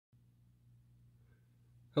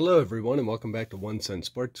Hello everyone and welcome back to 1 Cent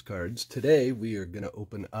Sports Cards. Today we are going to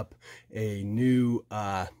open up a new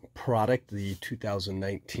product, the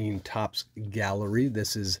 2019 Topps Gallery.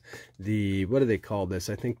 This is the, what do they call this?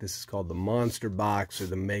 I think this is called the Monster Box or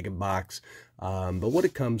the Mega Box. But what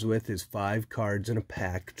it comes with is 5 cards in a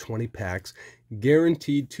pack, 20 packs,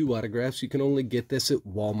 guaranteed 2 autographs. You can only get this at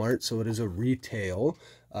Walmart, so it is a retail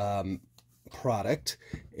product.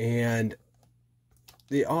 And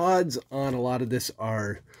the odds on a lot of this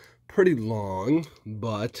are pretty long,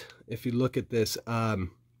 but if you look at this,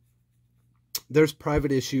 there's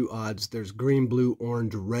private issue odds, there's green, blue,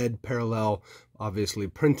 orange, red parallel, obviously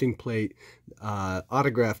printing plate,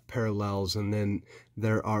 autographed parallels, and then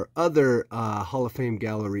there are other Hall of Fame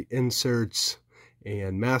gallery inserts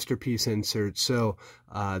and masterpiece inserts. So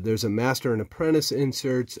there's a master and apprentice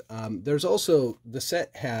inserts. There's also, the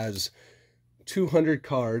set has 200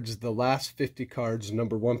 cards. The last 50 cards,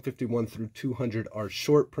 number 151 through 200, are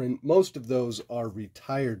short print. Most of those are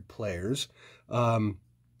retired players. And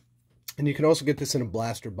you can also get this in a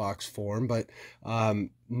blaster box form, but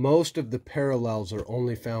most of the parallels are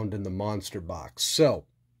only found in the monster box. So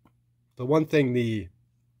the one thing the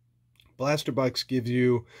blaster box gives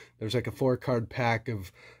you, there's like a 4-card pack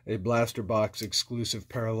of a blaster box exclusive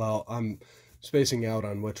parallel. I'm spacing out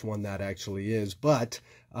on which one that actually is, but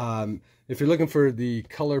if you're looking for the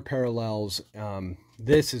color parallels,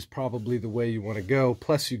 this is probably the way you want to go.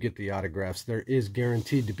 Plus you get the autographs. There is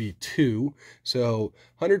guaranteed to be 2, so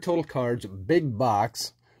 100 total cards, big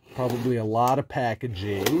box, probably a lot of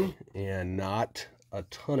packaging and not a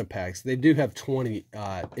ton of packs. They do have 20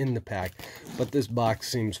 in the pack, but this box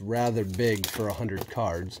seems rather big for 100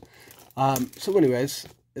 cards. So anyways,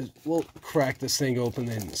 we'll crack this thing open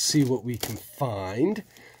and see what we can find.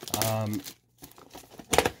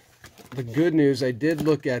 The good news, I did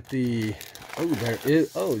look at the,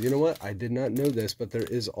 you know what? I did not know this, but there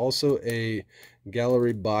is also a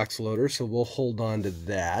gallery box loader, so we'll hold on to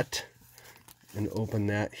that and open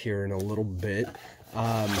that here in a little bit.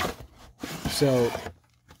 So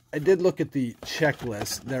I did look at the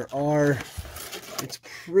checklist. It's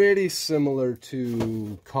pretty similar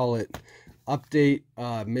to, call it, update,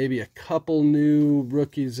 maybe a couple new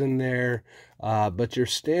rookies in there, but your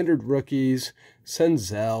standard rookies,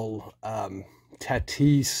 Senzel,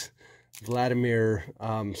 Tatis, Vladimir,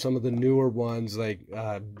 some of the newer ones like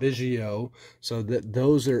Biggio, so that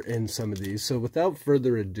those are in some of these. So without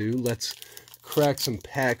further ado, let's crack some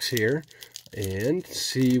packs here and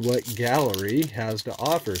see what Gallery has to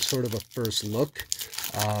offer. Sort of a first look.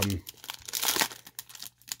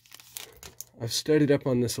 I've studied up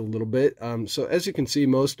on this a little bit. So as you can see,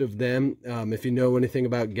 most of them, if you know anything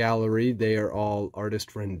about Gallery, they are all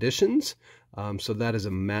artist renditions. So that is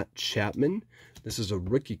a Matt Chapman. This is a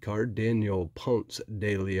rookie card, Daniel Ponce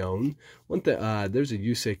de Leon. There's a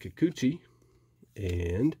Yusei Kikuchi.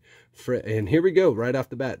 And here we go, right off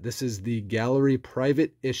the bat. This is the Gallery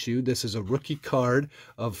private issue. This is a rookie card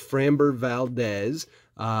of Framber Valdez.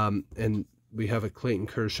 And we have a Clayton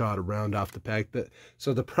Kershaw to round off the pack.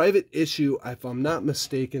 So the private issue, if I'm not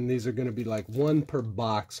mistaken, these are going to be like 1 per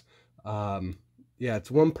box. Yeah,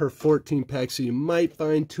 it's 1 per 14 packs, so you might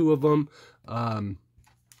find 2 of them.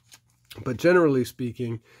 But generally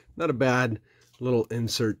speaking, not a bad little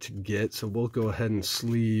insert to get. So we'll go ahead and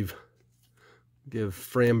give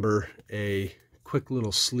Framber a quick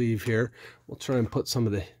little sleeve here. We'll try and put some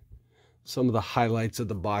of the highlights of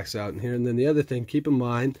the box out in here. And then the other thing, keep in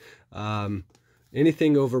mind,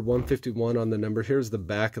 anything over 151 on the number, here's the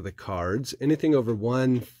back of the cards. Anything over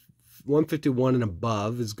 151 and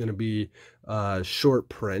above is going to be short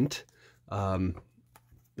print.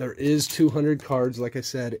 There is 200 cards, like I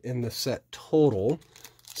said, in the set total.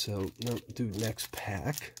 So do next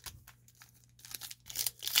pack.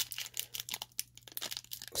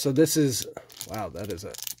 So this is, wow, that is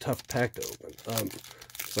a tough pack to open.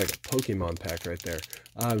 It's like a Pokemon pack right there.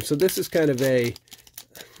 So this is kind of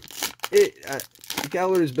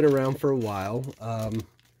Gallery's been around for a while,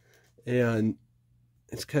 and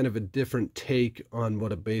it's kind of a different take on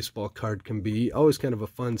what a baseball card can be. Always kind of a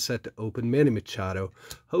fun set to open. Manny Machado,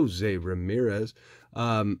 Jose Ramirez,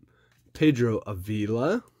 Pedro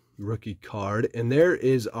Avila, rookie card. And there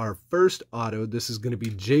is our first auto. This is going to be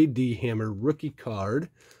J.D. Hammer, rookie card.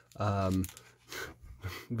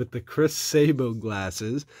 With the Chris Sabo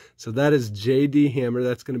glasses. So that is J.D. Hammer.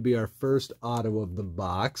 That's going to be our first auto of the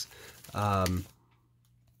box.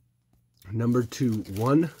 Number 2,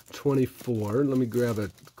 124. Let me grab a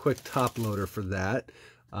quick top loader for that.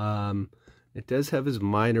 It does have his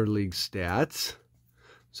minor league stats.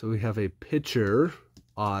 So we have a pitcher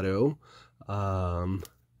auto. And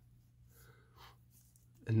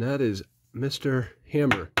that is Mr.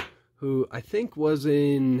 Hammer, who I think was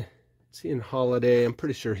in, is he in Holiday? I'm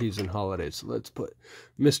pretty sure he's in Holiday. So let's put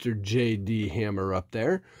Mr. J.D. Hammer up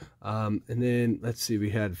there. And then let's see, we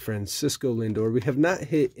had Francisco Lindor. We have not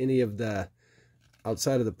hit any of the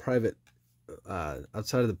outside of the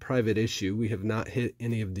private issue. We have not hit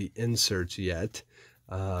any of the inserts yet.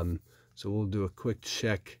 So we'll do a quick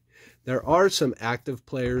check. There are some active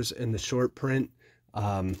players in the short print.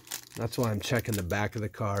 That's why I'm checking the back of the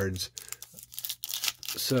cards.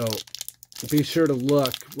 So be sure to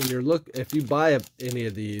look when you're if you buy any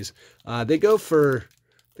of these, they go for,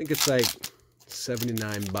 I think it's like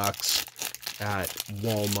 $79 at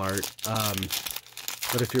Walmart.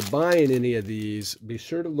 But if you're buying any of these, be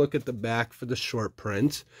sure to look at the back for the short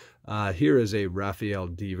print. Here is a Rafael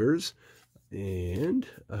Devers and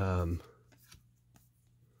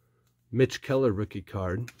Mitch Keller rookie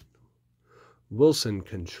card. Wilson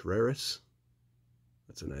Contreras.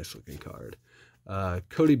 That's a nice looking card.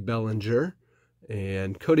 Cody Bellinger.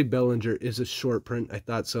 And Cody Bellinger is a short print. I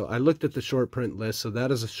thought so. I looked at the short print list, so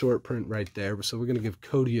that is a short print right there. So we're going to give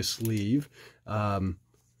Cody a sleeve.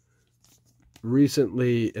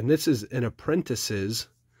 Recently, and this is an Apprentices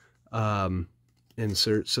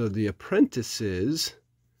insert. So the Apprentices,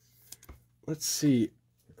 let's see.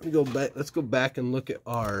 Let's go back and look at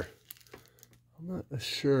our, I'm not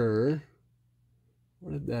sure.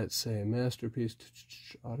 What did that say? Masterpiece,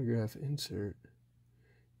 autograph, insert,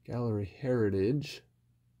 gallery heritage,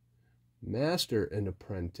 master and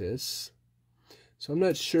apprentice. So I'm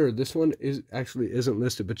not sure. This one isn't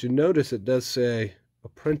listed, but you notice it does say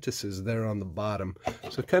Apprentices there on the bottom.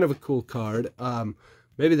 So kind of a cool card.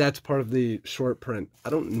 Maybe that's part of the short print. I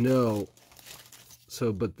don't know.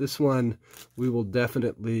 So, but this one we will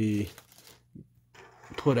definitely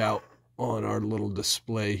put out on our little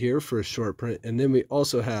display here for a short print. And then we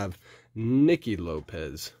also have Nicky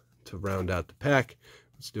Lopez to round out the pack.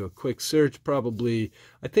 Let's do a quick search. Probably,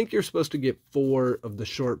 I think you're supposed to get 4 of the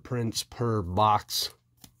short prints per box.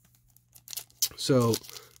 So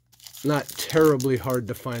not terribly hard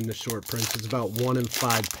to find the short prints. It's about 1 in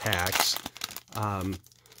 5 packs.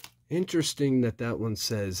 Interesting that one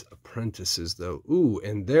says Apprentices, though. Ooh,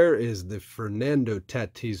 and there is the Fernando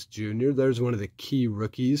Tatis Jr. There's one of the key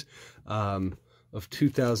rookies of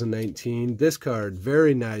 2019. This card,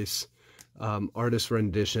 very nice artist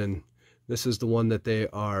rendition. This is the one that they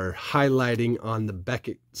are highlighting on the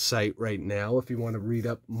Beckett site right now, if you want to read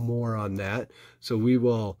up more on that. So we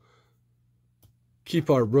will keep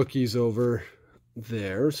our rookies over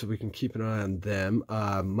there so we can keep an eye on them.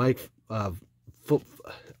 Mike,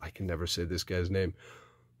 I can never say this guy's name.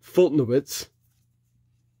 Fultonowitz,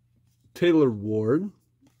 Taylor Ward,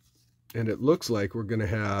 and it looks like we're going to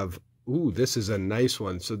have, ooh, this is a nice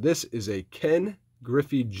one. So this is a Ken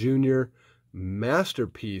Griffey Jr.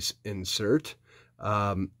 Masterpiece insert.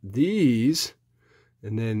 These,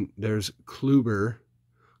 and then there's Kluber,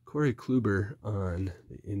 Corey Kluber on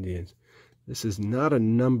the Indians. This is not a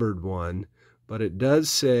numbered one, but it does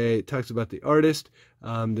say, it talks about the artist,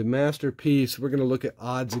 the masterpiece. We're going to look at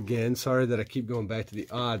odds again. Sorry that I keep going back to the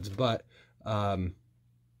odds, but I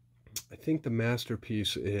think the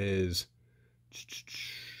masterpiece is,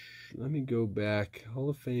 let me go back, Hall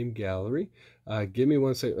of Fame gallery. Give me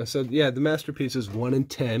 1 second. So yeah, the masterpiece is 1 in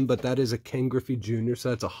 10, but that is a Ken Griffey Jr., so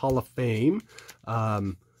that's a Hall of Fame.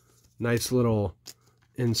 Nice little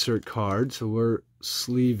insert card, so we're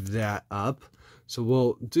sleeve that up. So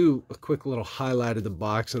we'll do a quick little highlight of the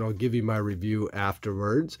box, and I'll give you my review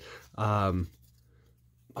afterwards. By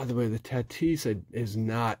the way, the Tatis is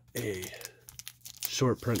not a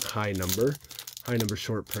short print high number. High number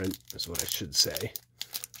short print is what I should say.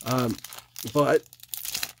 But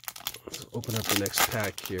let's open up the next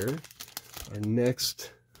pack here. Our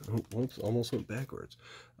next, whoops, almost went backwards.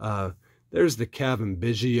 There's the Cavan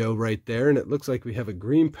Biggio right there, and it looks like we have a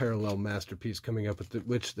green parallel masterpiece coming up, with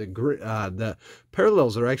which the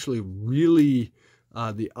parallels are actually really,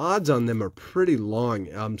 the odds on them are pretty long.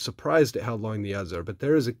 I'm surprised at how long the odds are, but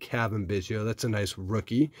there is a Cavan Biggio. That's a nice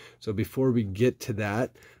rookie. So before we get to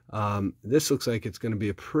that, this looks like it's going to be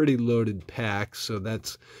a pretty loaded pack, so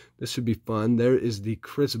this should be fun. There is the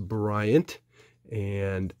Chris Bryant,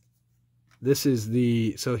 and this is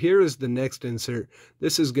so here is the next insert.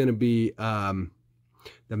 This is going to be the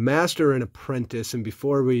Master and Apprentice, and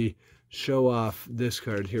before we show off this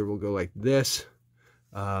card here, we'll go like this.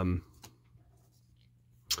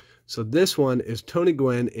 So this one is Tony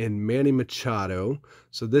Gwynn and Manny Machado.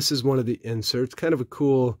 So this is one of the inserts. Kind of a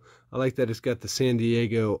cool, I like that it's got the San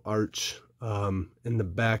Diego arch in the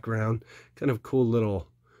background. Kind of cool little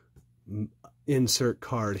insert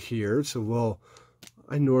card here. So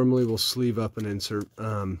I normally will sleeve up an insert,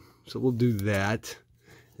 so we'll do that.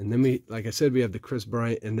 And then we, like I said, we have the Kris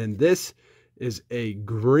Bryant, and then this is a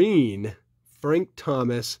green Frank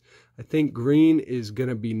Thomas. I think green is going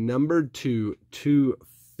to be numbered to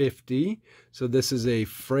 250. So this is a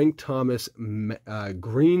Frank Thomas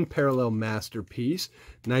green parallel masterpiece.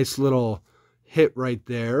 Nice little hit right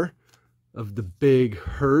there of the big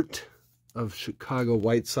hurt of Chicago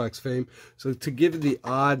White Sox fame. So to give you the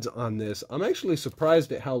odds on this, I'm actually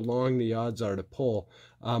surprised at how long the odds are to pull.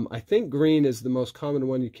 I think green is the most common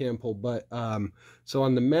one you can pull, but so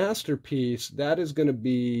on the masterpiece, that is going to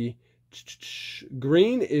be,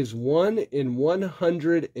 green is 1 in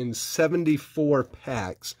 174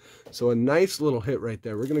 packs. So a nice little hit right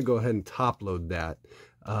there. We're going to go ahead and top load that.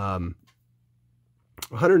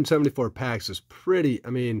 174 packs is pretty,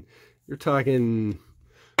 I mean, you're talking,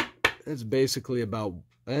 that's basically about,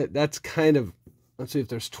 that's kind of, let's see if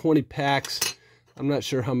there's 20 packs. I'm not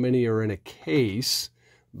sure how many are in a case,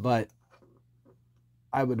 but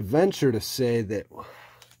I would venture to say that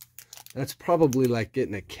that's probably like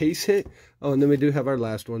getting a case hit. Oh, and then we do have our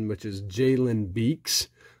last one, which is Jalen Beeks.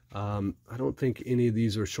 I don't think any of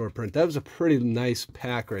these are short print. That was a pretty nice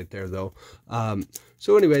pack right there, though.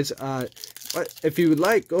 So anyways, if you would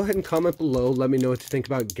like, go ahead and comment below. Let me know what you think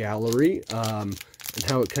about Gallery and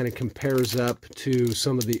how it kind of compares up to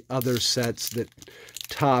some of the other sets that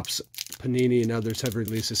Topps, Panini, and others have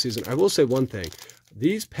released this season. I will say one thing.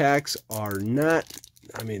 These packs are not,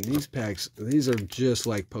 I mean, these packs, these are just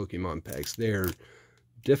like Pokemon packs. They're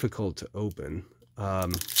difficult to open.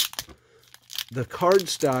 The card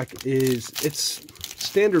stock is, it's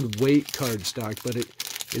standard weight card stock, but it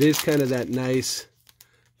is kind of that nice,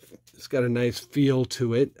 it's got a nice feel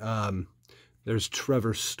to it. There's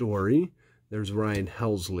Trevor Story. There's Ryan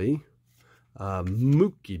Helsley.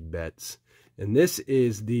 Mookie Betts. And this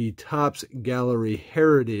is the Topps Gallery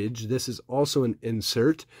Heritage. This is also an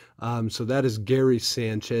insert. So that is Gary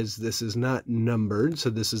Sanchez. This is not numbered,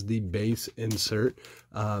 so this is the base insert.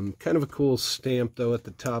 Kind of a cool stamp, though, at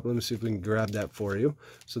the top. Let me see if we can grab that for you.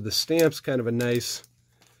 So the stamp's kind of a nice,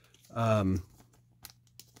 I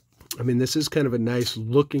mean, this is kind of a nice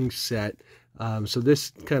looking set. So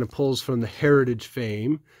this kind of pulls from the Heritage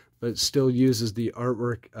fame, but still uses the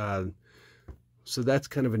artwork. So that's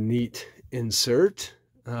kind of a neat insert.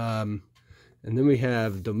 And then we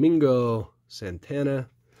have Domingo Santana,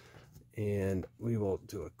 and we will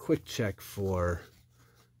do a quick check for,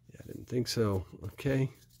 yeah, I didn't think so. Okay,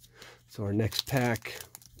 so our next pack,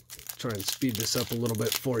 try and speed this up a little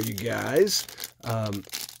bit for you guys.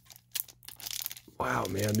 Wow,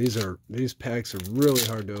 man, these packs are really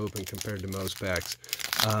hard to open compared to most packs.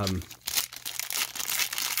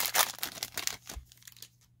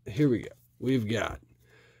 Here we go. We've got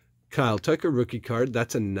Kyle Tucker, rookie card.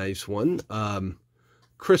 That's a nice one.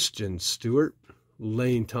 Christian Stewart,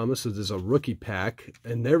 Lane Thomas. So there's a rookie pack.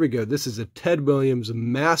 And there we go. This is a Ted Williams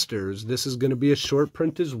Masters. This is going to be a short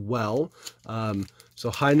print as well. So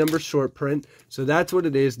high number short print. So that's what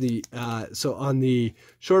it is. So on the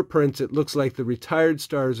short prints, it looks like the retired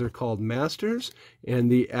stars are called Masters,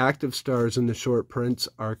 and the active stars in the short prints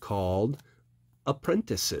are called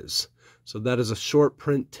Apprentices. So that is a short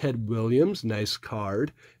print Ted Williams, nice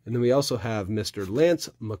card. And then we also have Mr. Lance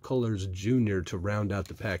McCullers Jr. to round out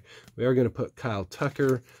the pack. We are going to put Kyle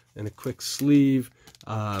Tucker in a quick sleeve.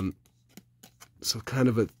 So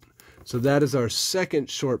that is our second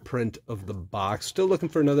short print of the box. Still looking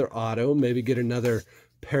for another auto, maybe get another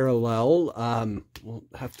parallel. We'll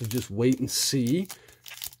have to just wait and see.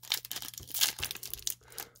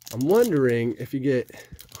 I'm wondering if you get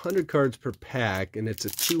 100 cards per pack and it's a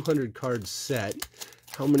 200 card set,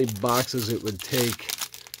 how many boxes it would take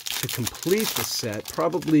to complete the set.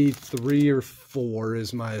 Probably 3 or 4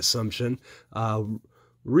 is my assumption.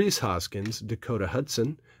 Rhys Hoskins, Dakota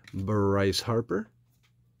Hudson, Bryce Harper.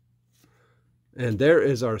 And there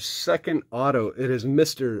is our second auto. It is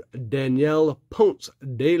Mr. Daniel Ponce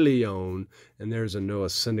de Leon. And there's a Noah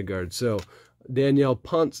Syndergaard. So Daniel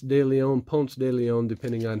Ponce de Leon,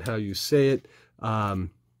 depending on how you say it.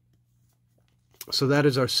 So that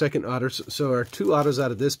is our second auto. So our 2 autos out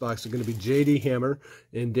of this box are going to be J.D. Hammer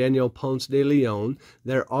and Daniel Ponce de Leon.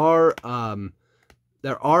 There are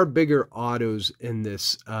bigger autos in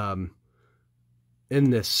this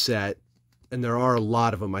set, and there are a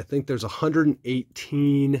lot of them. I think there's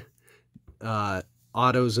 118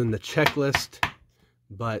 autos in the checklist,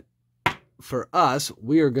 but for us,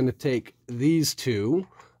 we are going to take these 2,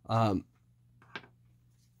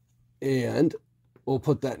 and we'll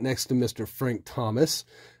put that next to Mr. Frank Thomas.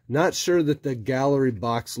 Not sure that the gallery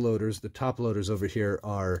box loaders, the top loaders over here,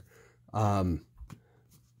 are that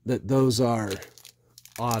those are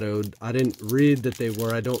autoed. I didn't read that they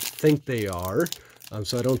were. I don't think they are.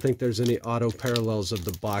 So I don't think there's any auto parallels of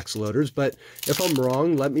the box loaders. But if I'm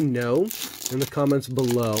wrong, let me know in the comments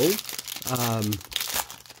below.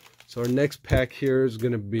 So our next pack here is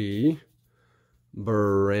going to be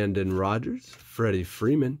Brandon Rogers, Freddie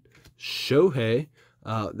Freeman, Shohei.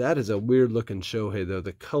 That is a weird looking Shohei though.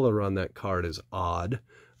 The color on that card is odd.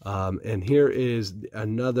 And here is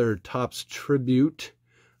another Topps Tribute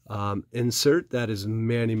insert. That is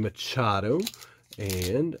Manny Machado.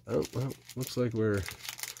 And, oh, well, looks like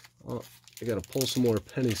I got to pull some more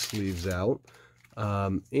penny sleeves out.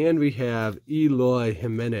 And we have Eloy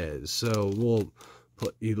Jimenez. So we'll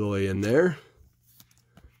put Eloy in there.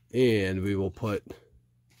 And we will put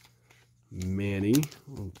Manny.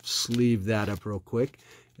 We'll sleeve that up real quick.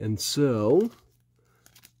 And so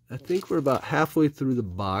I think we're about halfway through the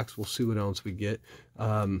box. We'll see what else we get.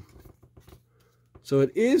 So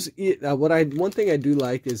it is, one thing I do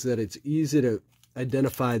like is that it's easy to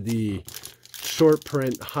identify the short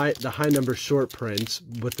print, the high number short prints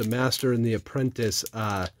with the Master and the Apprentice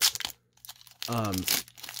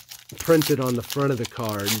printed on the front of the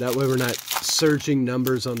card. That way we're not searching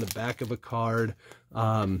numbers on the back of a card.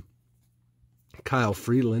 Kyle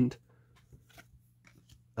Freeland,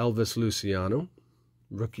 Elvis Luciano,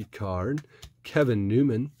 rookie card, Kevin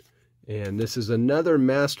Newman, and this is another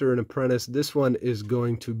Master and Apprentice. This one is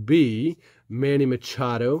going to be Manny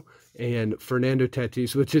Machado and Fernando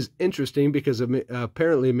Tatis, which is interesting because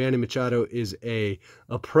apparently Manny Machado is a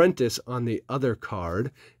apprentice on the other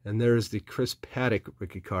card. And there's the Chris Paddock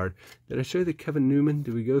rookie card. Did I show you the Kevin Newman?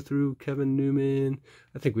 Did we go through Kevin Newman?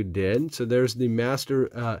 I think we did. So there's the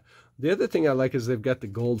Master. The other thing I like is they've got the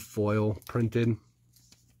gold foil printed.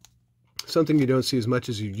 Something you don't see as much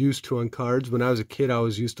as you used to on cards. When I was a kid, I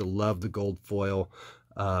always used to love the gold foil.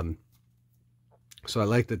 So I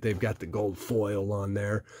like that they've got the gold foil on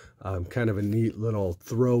there. Kind of a neat little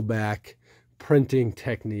throwback printing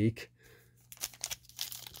technique.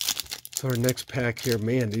 So our next pack here,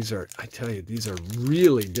 man, these are, I tell you, these are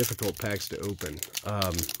really difficult packs to open.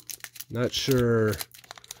 Not sure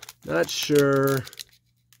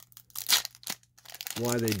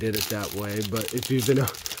why they did it that way, but if you've been,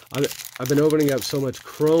 I've been opening up so much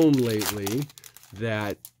Chrome lately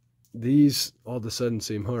that these all of a sudden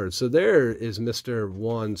seem hard. So there is Mr.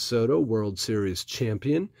 Juan Soto, World Series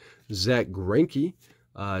champion, Zach Greinke,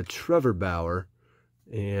 Trevor Bauer,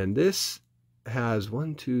 and this has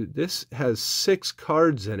this has 6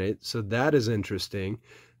 cards in it, so that is interesting. I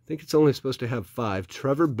think it's only supposed to have 5.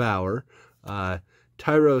 Trevor Bauer,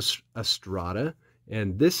 Tyros Estrada,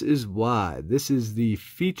 and this is why. This is the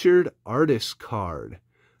featured artist card.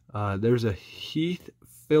 There's a Heath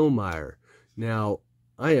Fillmyer. Now,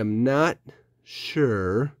 I am not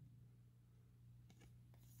sure.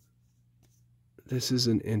 This is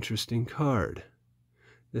an interesting card.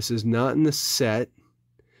 This is not in the set.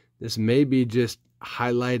 This may be just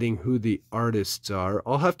highlighting who the artists are.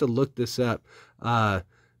 I'll have to look this up.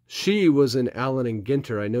 She was an Allen and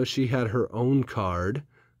Ginter. I know she had her own card.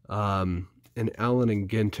 An Allen and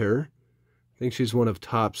Ginter. I think she's one of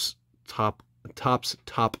Topps top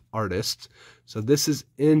artists. So this is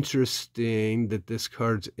interesting that this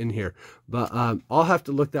card's in here, but I'll have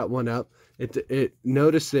to look that one up.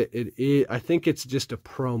 Notice that it is, I think it's just a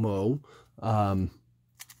promo,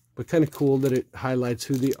 but kind of cool that it highlights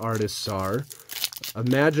who the artists are.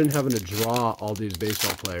 Imagine having to draw all these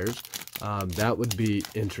baseball players. That would be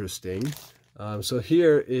interesting. So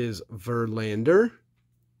here is Verlander,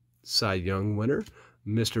 Cy Young winner,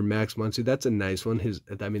 Mr. Max Muncy. That's a nice one.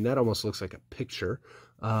 I mean, that almost looks like a picture.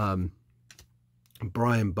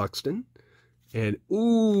 Brian Buxton. And,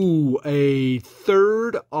 ooh, a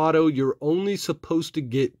third auto. You're only supposed to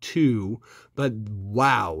get 2. But,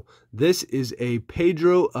 wow, this is a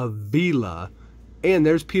Pedro Avila. And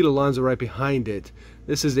there's Pete Alonso right behind it.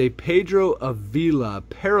 This is a Pedro Avila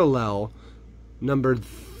parallel number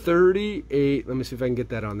 38. Let me see if I can get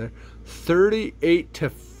that on there. 38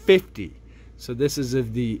 to 50. So this is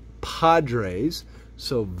of the Padres.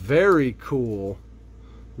 So very cool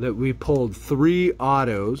that we pulled 3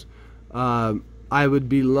 autos. I would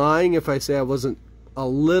be lying if I say I wasn't a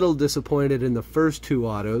little disappointed in the first 2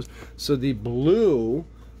 autos. So the blue,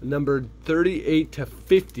 numbered 38 to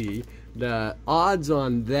 50, the odds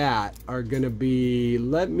on that are going to be,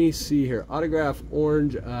 let me see here, autograph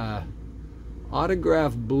orange,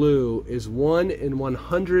 autograph blue is 1 in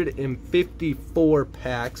 154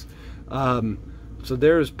 packs. So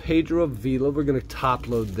there's Pedro Avila. We're going to top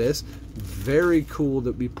load this. Very cool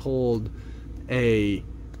that we pulled a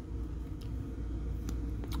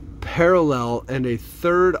parallel and a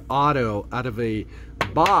third auto out of a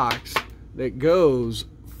box that goes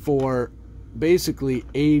for basically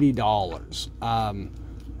 $80.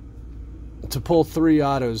 To pull 3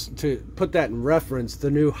 autos. To put that in reference, the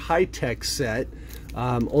new high-tech set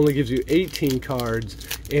only gives you 18 cards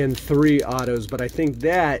and 3 autos, but I think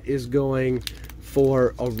that is going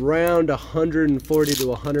for around $140 to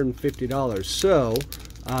 $150. So,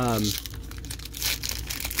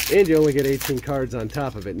 and you only get 18 cards on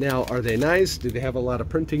top of it. Now, are they nice? Do they have a lot of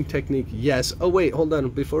printing technique? Yes. Oh, wait, hold on.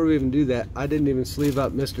 Before we even do that, I didn't even sleeve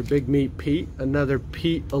up Mr. Big Meat Pete, another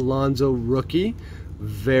Pete Alonso rookie.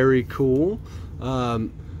 Very cool.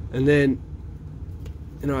 And then,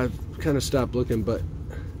 you know, I've kind of stopped looking, but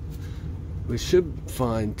we should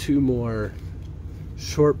find 2 more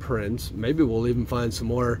short prints. Maybe we'll even find some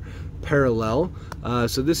more parallel.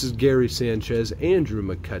 So this is Gary Sanchez, Andrew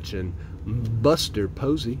McCutchen, Buster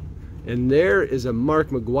Posey, and there is a Mark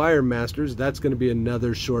McGwire Masters. That's going to be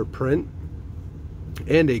another short print,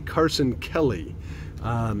 and a Carson Kelly.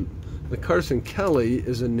 The Carson Kelly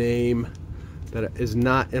is a name that is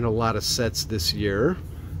not in a lot of sets this year,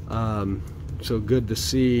 so good to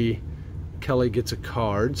see Kelly gets a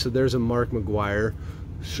card. So there's a Mark McGwire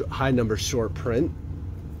high number short print.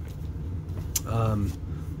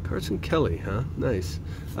 Carson Kelly, huh? Nice.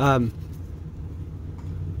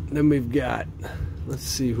 Then we've got, let's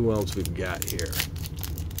see who else we've got here.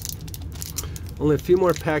 Only a few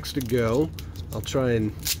more packs to go. I'll try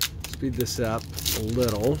and speed this up a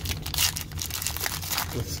little.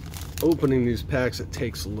 Opening these packs, it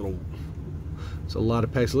takes a little, it's a lot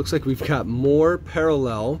of packs. It looks like we've got more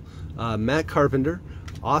parallel. Matt Carpenter,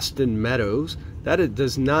 Austin Meadows. That it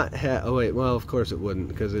does not have, oh wait, well of course it wouldn't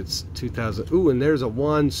because it's 2000. Ooh, and there's a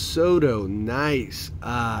Juan Soto, nice.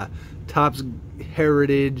 Topps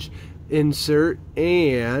Heritage insert,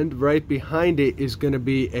 and right behind it is going to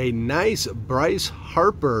be a nice Bryce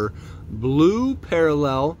Harper blue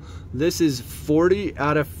parallel. This is 40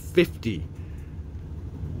 out of 50.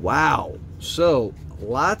 Wow. So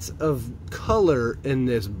lots of color in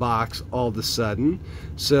this box all of a sudden.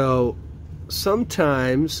 So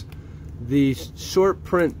sometimes the short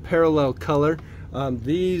print parallel color,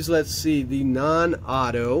 these, let's see, the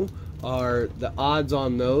non-auto are, the odds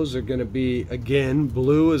on those are going to be, again,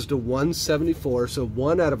 blue is to 174, so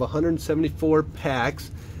 1 out of 174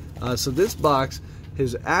 packs. So this box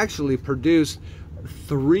has actually produced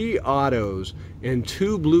 3 autos and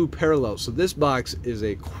 2 blue parallels. So this box is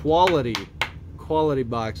a quality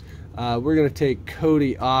box. We're going to take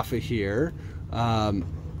Cody off of here. And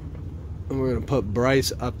we're going to put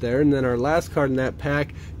Bryce up there. And then our last card in that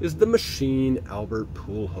pack is the Machine Albert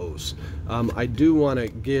Pujols. I do want to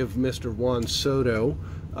give Mr. Juan Soto.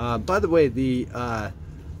 By the way,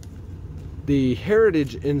 the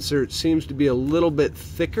Heritage insert seems to be a little bit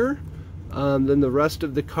thicker than the rest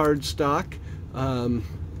of the card stock.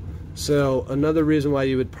 So another reason why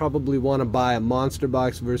you would probably want to buy a monster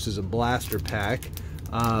box versus a blaster pack,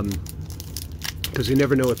 because you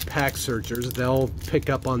never know with pack searchers, they'll pick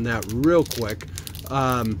up on that real quick.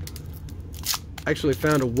 I actually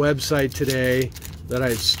found a website today that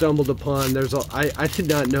I stumbled upon. I did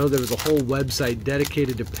not know there was a whole website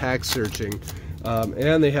dedicated to pack searching,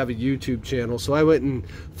 and they have a YouTube channel, so I went and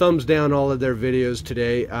thumbs down all of their videos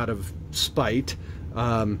today out of spite.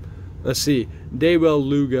 Let's see, Daywell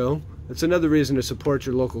Lugo. That's another reason to support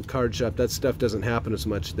your local card shop. That stuff doesn't happen as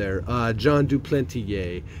much there. John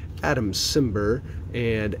Duplantier, Adam Simber,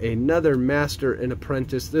 and another Master and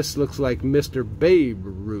Apprentice. This looks like Mr. Babe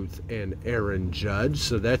Ruth and Aaron Judge.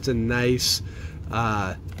 So that's a nice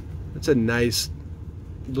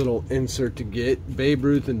little insert to get. Babe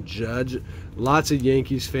Ruth and Judge. Lots of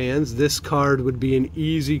Yankees fans. This card would be an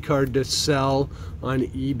easy card to sell on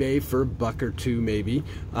eBay for $1 or $2 maybe.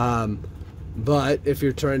 But if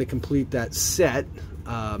you're trying to complete that set,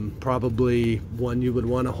 probably one you would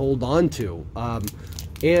want to hold on to.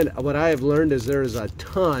 And what I have learned is there is a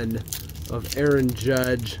ton of Aaron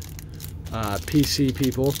Judge PC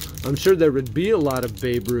people. I'm sure there would be a lot of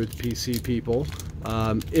Babe Ruth PC people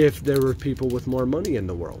if there were people with more money in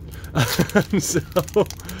the world.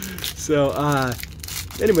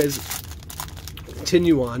 Anyways,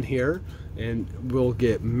 continue on here, and we'll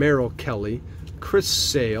get Merrill Kelly, Chris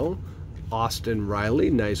Sale, Austin Riley,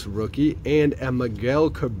 nice rookie, and a Miguel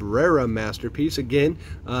Cabrera masterpiece again,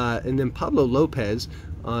 and then Pablo Lopez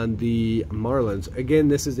on the Marlins. Again,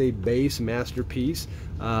 this is a base masterpiece.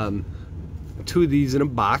 2 of these in a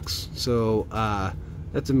box, so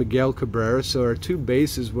that's a Miguel Cabrera. So our 2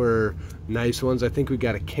 bases were nice ones. I think we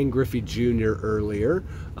got a Ken Griffey Jr. earlier,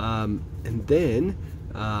 and then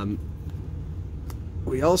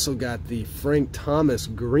we also got the Frank Thomas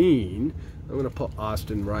green. I'm going to put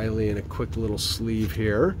Austin Riley in a quick little sleeve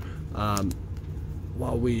here.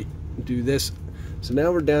 while we do this. So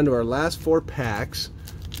now we're down to our last 4 packs.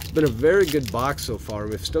 It's been a very good box so far.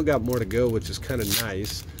 We've still got more to go, which is kind of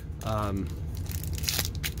nice.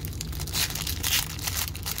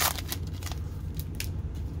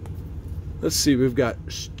 Let's see, we've got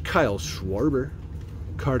Kyle Schwarber,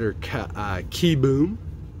 Carter Kieboom,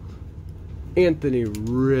 Anthony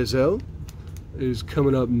Rizzo is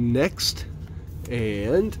coming up next,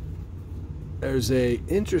 and there's a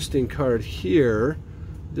interesting card here.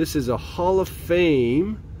 This is a Hall of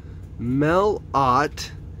Fame Mel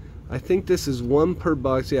Ott. I think this is 1 per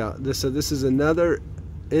box. Yeah, so this is another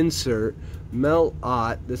insert. Mel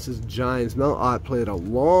Ott. This is Giants. Mel Ott played a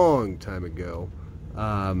long time ago.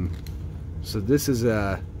 So this is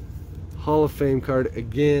a Hall of Fame card.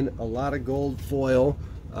 Again, a lot of gold foil.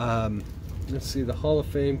 Let's see, the Hall of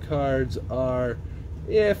Fame cards are,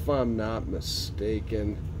 if I'm not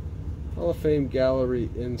mistaken, Hall of Fame gallery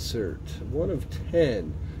insert, 1 of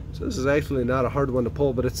 10. So this is actually not a hard one to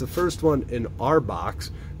pull, but it's the first one in our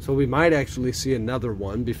box. So we might actually see another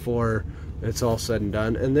one before it's all said and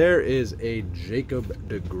done. And there is a Jacob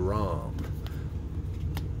deGrom.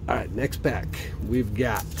 All right, next pack. We've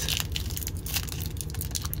got,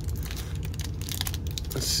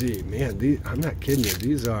 let's see, man, I'm not kidding you.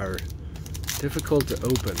 These are difficult to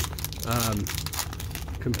open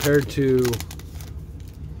compared to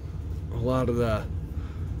a lot of the...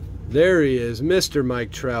 There he is, Mr.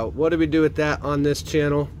 Mike Trout. What do we do with that on this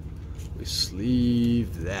channel? We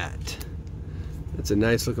sleeve that. That's a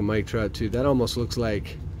nice looking Mike Trout too. That almost looks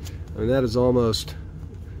like, I mean, that is almost,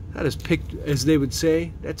 that is, as they would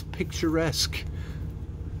say, that's picturesque.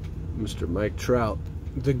 Mr. Mike Trout,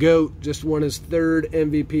 the GOAT, just won his 3rd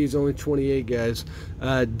MVP. He's only 28, guys.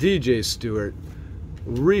 DJ Stewart,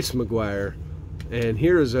 Reese McGuire, and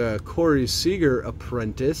here is a Corey Seager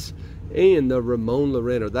apprentice, and the Ramon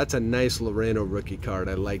Laureano. That's a nice Laureano rookie card.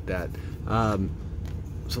 I like that.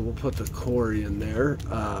 So we'll put the Corey in there.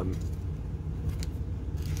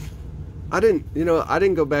 I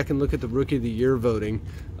didn't go back and look at the Rookie of the Year voting,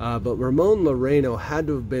 but Ramon Laureano had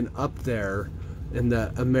to have been up there in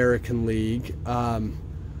the American League.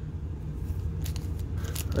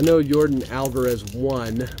 I know Jordan Alvarez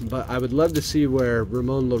won, but I would love to see where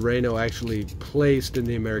Ramon Laureano actually placed in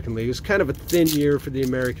the American League. It was kind of a thin year for the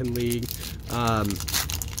American League,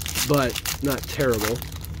 but not terrible.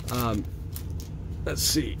 Let's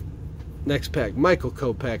see. Next pack. Michael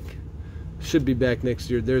Kopech should be back next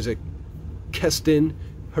year. There's a Keston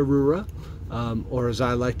Hiura, or as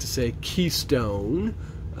I like to say, Keystone.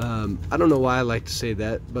 I don't know why I like to say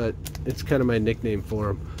that, but it's kind of my nickname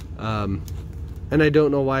for him. And I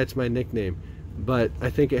don't know why it's my nickname, but I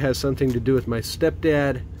think it has something to do with my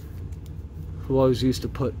stepdad, who always used to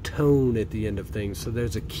put tone at the end of things. So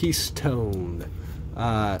there's a Keystone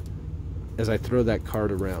as I throw that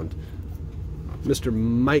card around. Mr.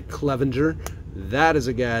 Mike Clevenger, that is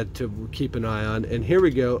a guy to keep an eye on. And here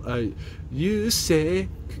we go. You say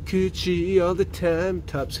Kikuchi all the time.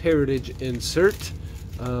 Topps Heritage insert.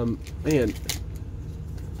 Man,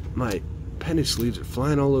 my penny sleeves are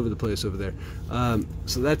flying all over the place over there.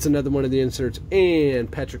 So that's another one of the inserts. And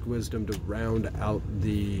Patrick Wisdom to round out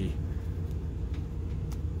the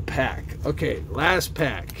pack. Okay, last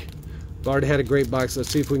pack. I've already had a great box. Let's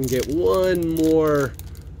see if we can get one more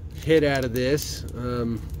hit out of this.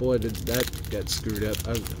 Boy, did that get screwed up.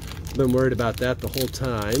 I've been worried about that the whole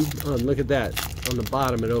time. Oh, and look at that. On the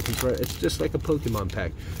bottom, it opens right. It's just like a Pokemon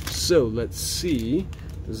pack. So let's see.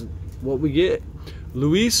 This is what we get.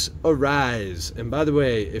 Luis Arraez. And by the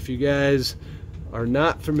way, if you guys are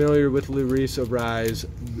not familiar with Luis Arraez,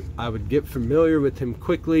 I would get familiar with him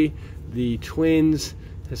quickly. The Twins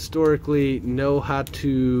historically know how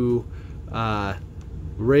to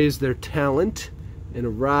raise their talent, and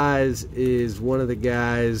Arraez is one of the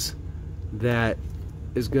guys that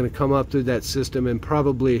is going to come up through that system and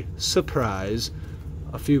probably surprise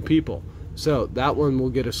a few people. So that one will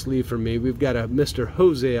get a sleeve from me. We've got a Mr.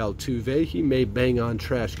 Jose Altuve. He may bang on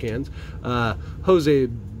trash cans. Jose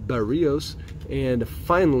Barrios. And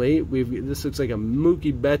finally, this looks like a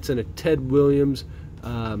Mookie Betts and a Ted Williams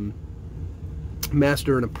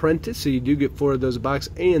Master and Apprentice. So you do get 4 of those a box,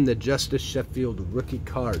 and the Justice Sheffield rookie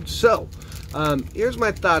card. So here's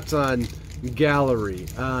my thoughts on gallery.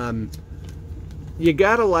 You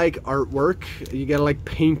gotta like artwork. You gotta like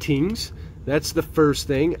paintings. That's the first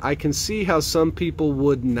thing. I can see how some people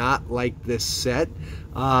would not like this set,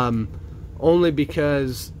 only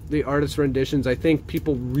because the artist renditions, I think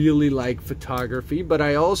people really like photography, but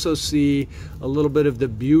I also see a little bit of the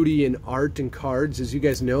beauty in art and cards. As you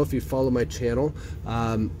guys know, if you follow my channel,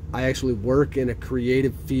 I actually work in a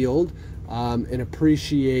creative field. and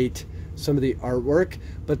appreciate some of the artwork.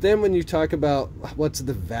 But then when you talk about what's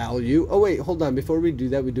the value, oh wait, hold on, before we do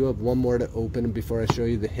that, we do have one more to open before I show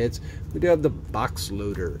you the hits. We do have the box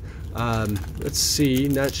loader. Let's see,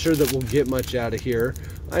 not sure that we'll get much out of here.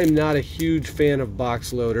 I'm not a huge fan of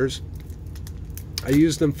box loaders. I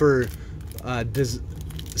use them for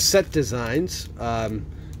set designs.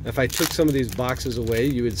 If I took some of these boxes away,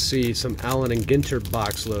 you would see some Allen and Ginter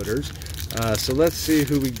box loaders. So let's see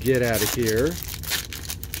who we get out of here.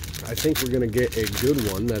 I think we're going to get a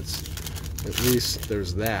good one. That's, at least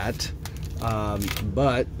there's that.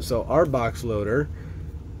 So our box loader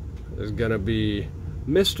is going to be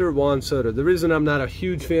Mr. Juan Soto. The reason I'm not a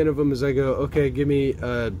huge fan of them is I go, okay, give me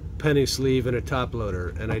a penny sleeve and a top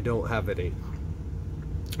loader, and I don't have any.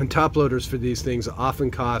 And top loaders for these things often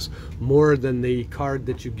cost more than the card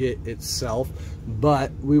that you get itself.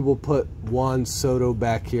 But we will put Juan Soto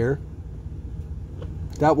back here.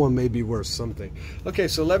 That one may be worth something. Okay,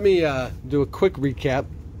 so let me do a quick recap.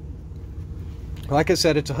 Like I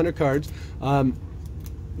said, it's 100 cards.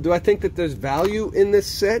 Do I think that there's value in this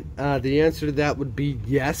set? The answer to that would be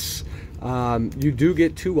yes. You do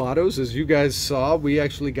get 2 autos. As you guys saw, we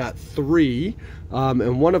actually got 3,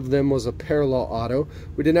 and one of them was a parallel auto.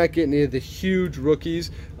 We did not get any of the huge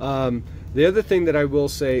rookies. The other thing that I will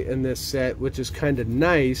say in this set, which is kind of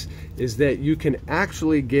nice, is that you can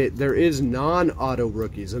actually get, there is non-auto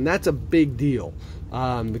rookies, and that's a big deal,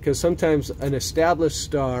 because sometimes an established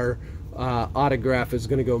star autograph is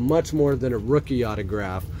going to go much more than a rookie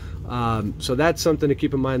autograph. So that's something to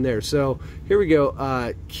keep in mind there. So here we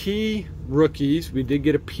go. Key rookies. We did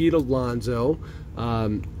get a Pete Alonso.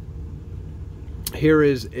 Here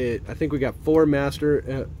is it. I think we got 4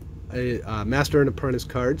 master and apprentice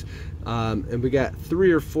cards, and we got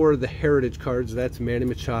 3 or 4 of the heritage cards. That's Manny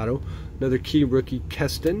Machado. Another key rookie,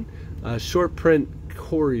 Keston. Short print,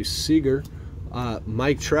 Corey Seager.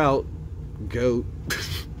 Mike Trout, GOAT.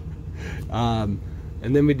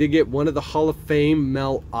 And then we did get one of the Hall of Fame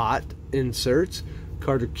Mel Ott inserts.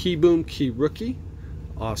 Carter Kieboom, key rookie.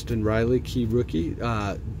 Austin Riley, key rookie.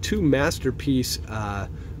 2 masterpiece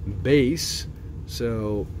base.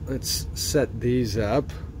 So let's set these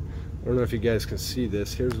up. I don't know if you guys can see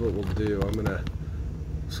this. Here's what we'll do. I'm gonna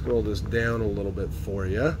scroll this down a little bit for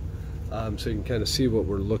you, so you can kind of see what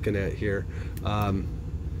we're looking at here.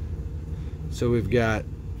 So we've got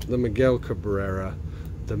the Miguel Cabrera,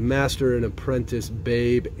 the Master and Apprentice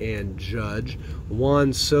Babe and Judge,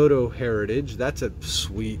 Juan Soto Heritage. That's a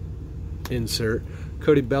sweet insert.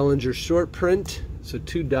 Cody Bellinger short print. So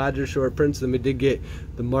 2 Dodger short prints. Then we did get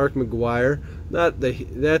the Mark McGwire.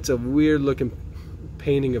 That's a weird looking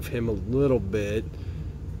painting of him a little bit.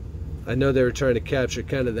 I know they were trying to capture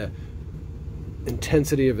kind of the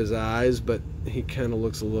intensity of his eyes, but he kind of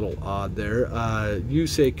looks a little odd there.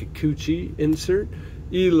 Yusei Kikuchi insert.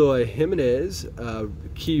 Eloy Jimenez,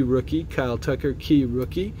 key rookie. Kyle Tucker, key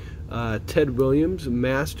rookie. Ted Williams,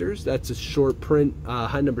 Masters. That's a short print,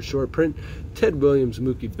 high number short print. Ted Williams,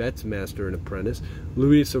 Mookie Betts, Master and Apprentice.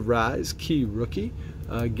 Luis Arraez, key rookie.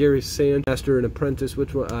 Gary Sand, Master and Apprentice.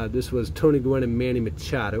 Which one? This was Tony Gwynn and Manny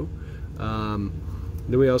Machado. Then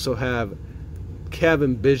we also have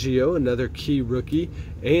Kevin Biggio, another key rookie,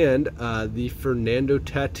 and the Fernando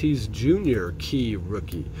Tatis Jr. key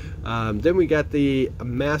rookie. Then we got the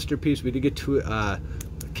masterpiece. We did get 2.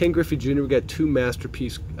 Ken Griffey Jr. We got 2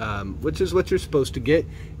 masterpiece, which is what you're supposed to get.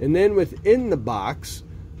 And then within the box,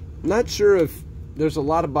 not sure if there's a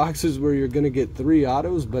lot of boxes where you're going to get 3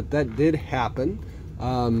 autos, but that did happen.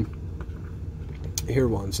 Here,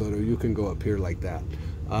 Juan Soto, you can go up here like that.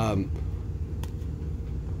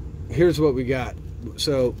 Here's what we got.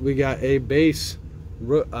 So we got a base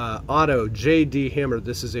auto J.D. Hammer.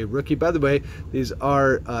 This is a rookie. By the way, these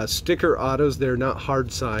are sticker autos. They're not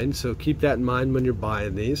hard signed, so keep that in mind when you're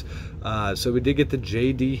buying these. So we did get the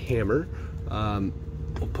J.D. Hammer.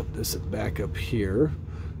 We'll put this back up here.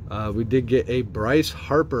 We did get a Bryce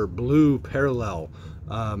Harper blue parallel.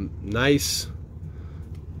 Nice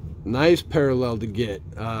parallel to get.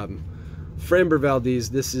 Framber Valdez,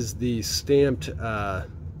 this is the stamped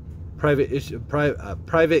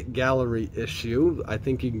private gallery issue. I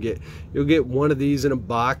think you'll get one of these in a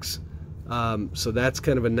box. So that's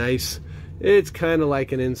kind of a nice, it's kind of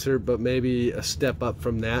like an insert, but maybe a step up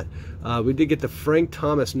from that. We did get the Frank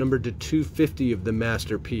Thomas numbered to 250 of the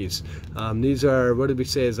masterpiece. These are, what did we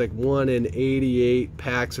say, is like 1 in 88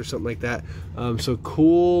 packs or something like that. So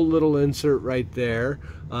cool little insert right there.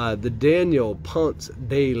 The Daniel Ponce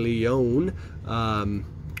de Leon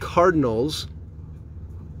Cardinals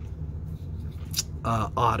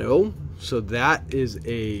auto. So that is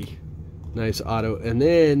a nice auto. And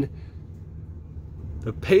then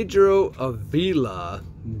The Pedro Avila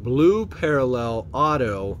Blue Parallel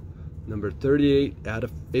Auto, number 38 out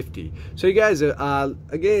of 50. So you guys,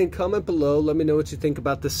 again, comment below. Let me know what you think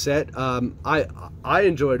about the set. I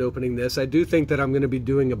enjoyed opening this. I do think that I'm going to be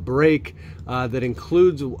doing a break that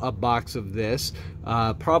includes a box of this,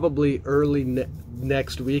 probably early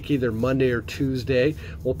next week, either Monday or Tuesday.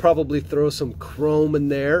 We'll probably throw some chrome in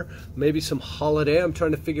there, maybe some holiday. I'm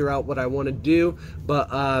trying to figure out what I want to do, but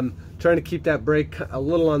trying to keep that break a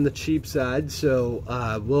little on the cheap side,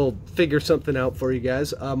 so we'll figure something out for you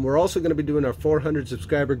guys. We're also going to be doing our 400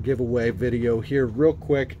 subscriber giveaway video here real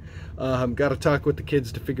quick. Got to talk with the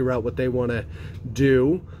kids to figure out what they want to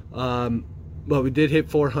do. But we did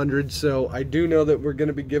hit 400, so I do know that we're going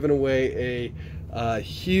to be giving away a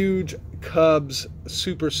huge Cubs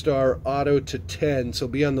Superstar Auto to 10, so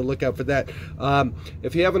be on the lookout for that.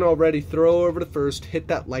 If you haven't already, throw over to first, hit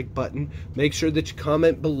that like button, make sure that you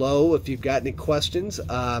comment below if you've got any questions,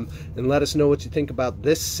 and let us know what you think about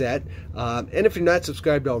this set. And if you're not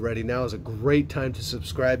subscribed already, now is a great time to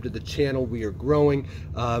subscribe to the channel. We are growing.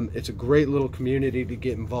 It's a great little community to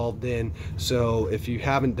get involved in, so if you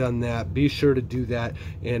haven't done that, be sure to do that.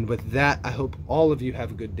 And with that, I hope all of you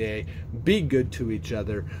have a good day. Be good to each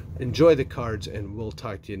other. Enjoy the cards, and we'll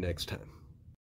talk to you next time.